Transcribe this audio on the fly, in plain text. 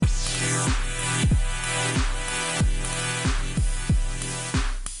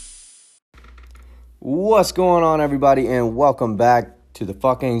What's going on, everybody, and welcome back to the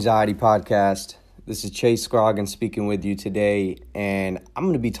Fuck Anxiety Podcast. This is Chase Scroggins speaking with you today, and I'm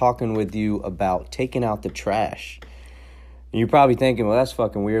going to be talking with you about taking out the trash. And you're probably thinking, well, that's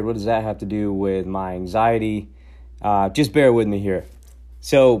fucking weird. What does that have to do with my anxiety? Just bear with me here.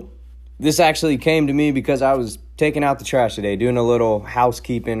 So this actually came to me because I was taking out the trash today, doing a little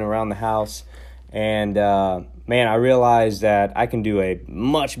housekeeping around the house, and man, I realized that I can do a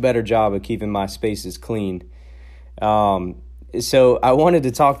much better job of keeping my spaces clean. So I wanted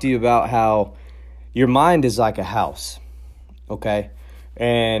to talk to you about how your mind is like a house, okay?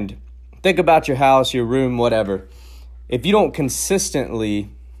 And think about your house, your room, whatever. If you don't consistently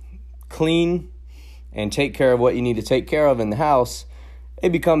clean and take care of what you need to take care of in the house,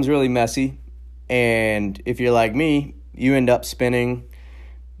 it becomes really messy. And if you're like me, you end up spending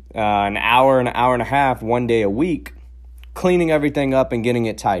an hour and a half, one day a week, cleaning everything up and getting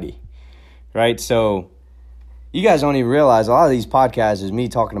it tidy, right? So you guys don't even realize a lot of these podcasts is me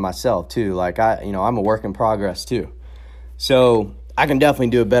talking to myself too. Like I'm a work in progress too. So I can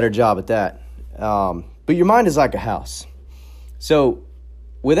definitely do a better job at that. But your mind is like a house. So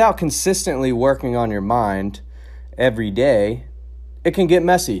without consistently working on your mind every day, it can get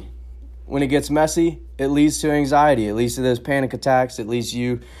messy. When it gets messy, it leads to anxiety. It leads to those panic attacks. It leads to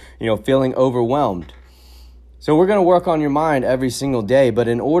you feeling overwhelmed. So we're going to work on your mind every single day. But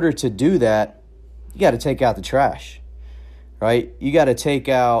in order to do that, you got to take out the trash, right? You got to take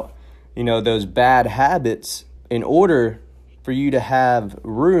out, those bad habits in order for you to have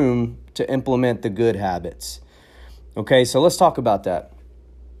room to implement the good habits. Okay, so let's talk about that.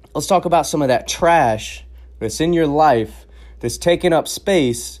 Let's talk about some of that trash that's in your life that's taking up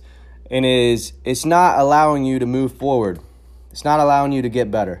space and it's not allowing you to move forward. It's not allowing you to get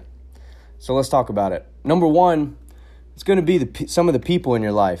better. So let's talk about it. Number one, it's going to be some of the people in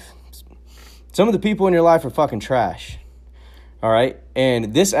your life. Some of the people in your life are fucking trash. All right?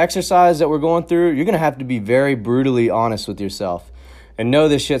 And this exercise that we're going through, you're going to have to be very brutally honest with yourself. And know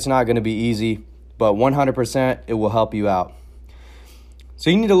this shit's not going to be easy, but 100% it will help you out. So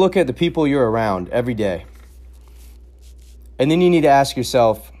you need to look at the people you're around every day. And then you need to ask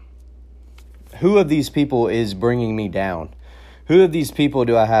yourself, who of these people is bringing me down? Who of these people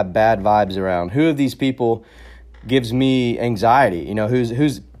do I have bad vibes around? Who of these people gives me anxiety?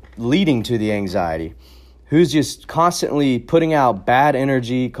 Who's leading to the anxiety? Who's just constantly putting out bad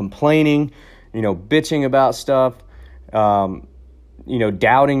energy, complaining, bitching about stuff,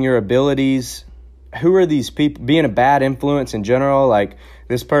 doubting your abilities? Who are these people? Being a bad influence in general, like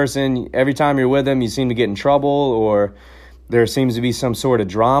this person, every time you're with them, you seem to get in trouble or there seems to be some sort of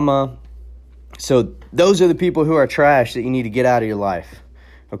drama. So those are the people who are trash that you need to get out of your life.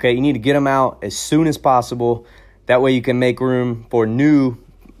 Okay, you need to get them out as soon as possible. That way you can make room for new,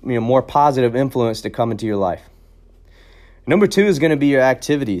 more positive influence to come into your life. Number two is going to be your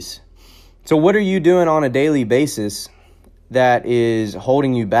activities. So what are you doing on a daily basis that is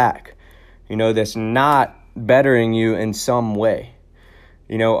holding you back? That's not bettering you in some way.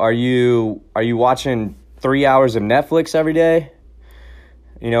 Are you watching 3 hours of Netflix every day?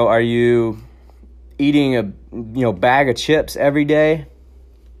 Are you eating a bag of chips every day?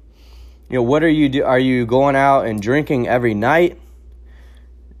 What are you do? Are you going out and drinking every night?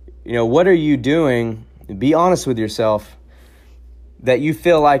 What are you doing? Be honest with yourself that you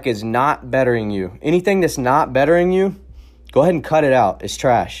feel like is not bettering you. Anything that's not bettering you, go ahead and cut it out. It's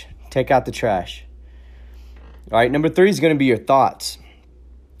trash. Take out the trash. All right, number three is going to be your thoughts.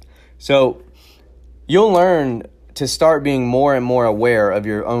 So you'll learn to start being more and more aware of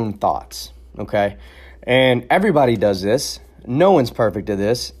your own thoughts, okay? And everybody does this. No one's perfect at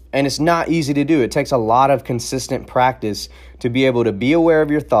this, and it's not easy to do. It takes a lot of consistent practice to be able to be aware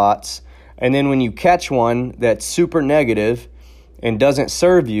of your thoughts, and then when you catch one that's super negative and doesn't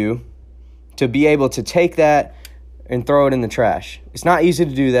serve you, to be able to take that and throw it in the trash. It's not easy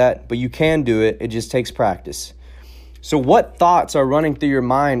to do that, but you can do it. It just takes practice. So what thoughts are running through your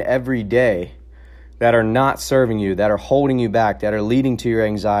mind every day that are not serving you, that are holding you back, that are leading to your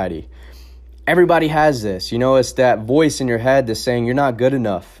anxiety? Everybody has this. It's that voice in your head that's saying you're not good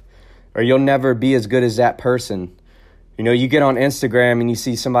enough or you'll never be as good as that person. You get on Instagram and you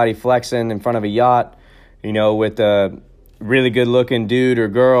see somebody flexing in front of a yacht, with a really good looking dude or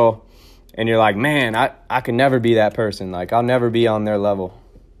girl, and you're like, man, I can never be that person. Like, I'll never be on their level.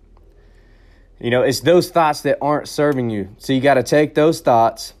 It's those thoughts that aren't serving you. So you got to take those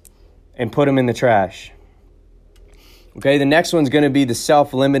thoughts and put them in the trash. Okay, the next one's going to be the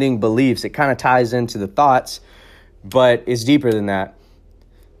self-limiting beliefs. It kind of ties into the thoughts, but it's deeper than that.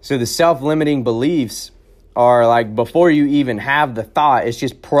 So the self-limiting beliefs are like before you even have the thought. It's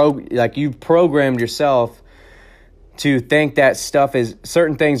just like you've programmed yourself to think that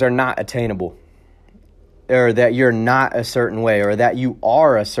certain things are not attainable, or that you're not a certain way, or that you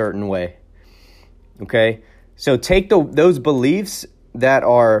are a certain way. Okay? So take those beliefs that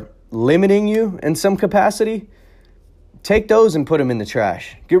are limiting you in some capacity, take those and put them in the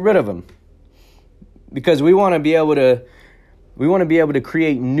trash. Get rid of them. Because we want to be able to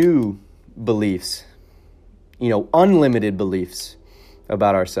create new beliefs, unlimited beliefs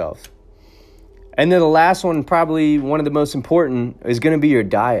about ourselves. And then the last one, probably one of the most important, is going to be your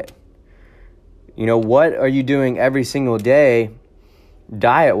diet. What are you doing every single day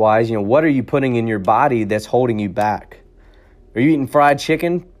diet-wise? What are you putting in your body that's holding you back? Are you eating fried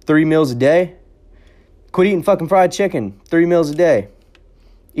chicken 3 meals a day? Quit eating fucking fried chicken 3 meals a day.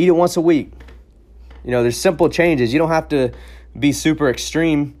 Eat it once a week. There's simple changes. You don't have to be super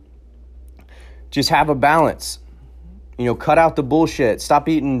extreme. Just have a balance. Cut out the bullshit. Stop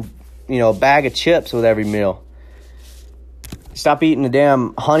eating, a bag of chips with every meal. Stop eating a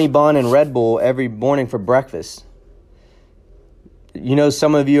damn honey bun and Red Bull every morning for breakfast.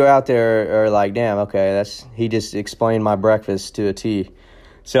 Some of you out there are like, damn, okay, he just explained my breakfast to a T.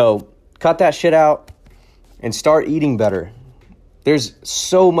 So cut that shit out and start eating better. There's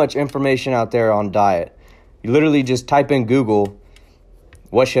so much information out there on diet. You literally just type in Google,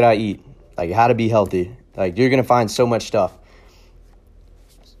 what should I eat? Like how to be healthy. Like you're going to find so much stuff.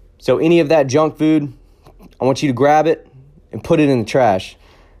 So any of that junk food, I want you to grab it and put it in the trash.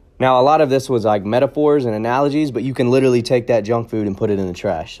 Now, a lot of this was like metaphors and analogies, but you can literally take that junk food and put it in the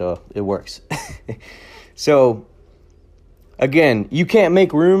trash. So it works. So again, you can't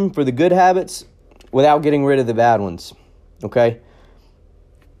make room for the good habits without getting rid of the bad ones. Okay?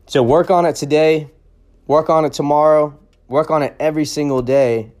 So work on it today, work on it tomorrow, work on it every single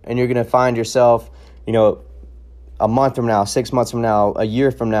day, and you're going to find yourself, a month from now, 6 months from now, a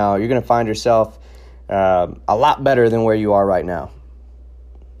year from now, you're going to find yourself a lot better than where you are right now.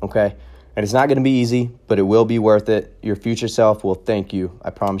 Okay? And it's not going to be easy, but it will be worth it. Your future self will thank you. I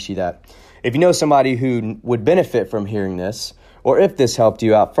promise you that. If you know somebody who would benefit from hearing this, or if this helped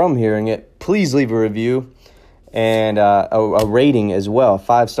you out from hearing it, please leave a review and a rating as well,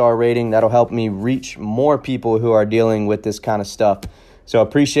 5-star rating. That'll help me reach more people who are dealing with this kind of stuff. So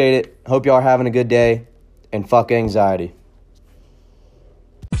appreciate it. Hope y'all are having a good day, and fuck anxiety.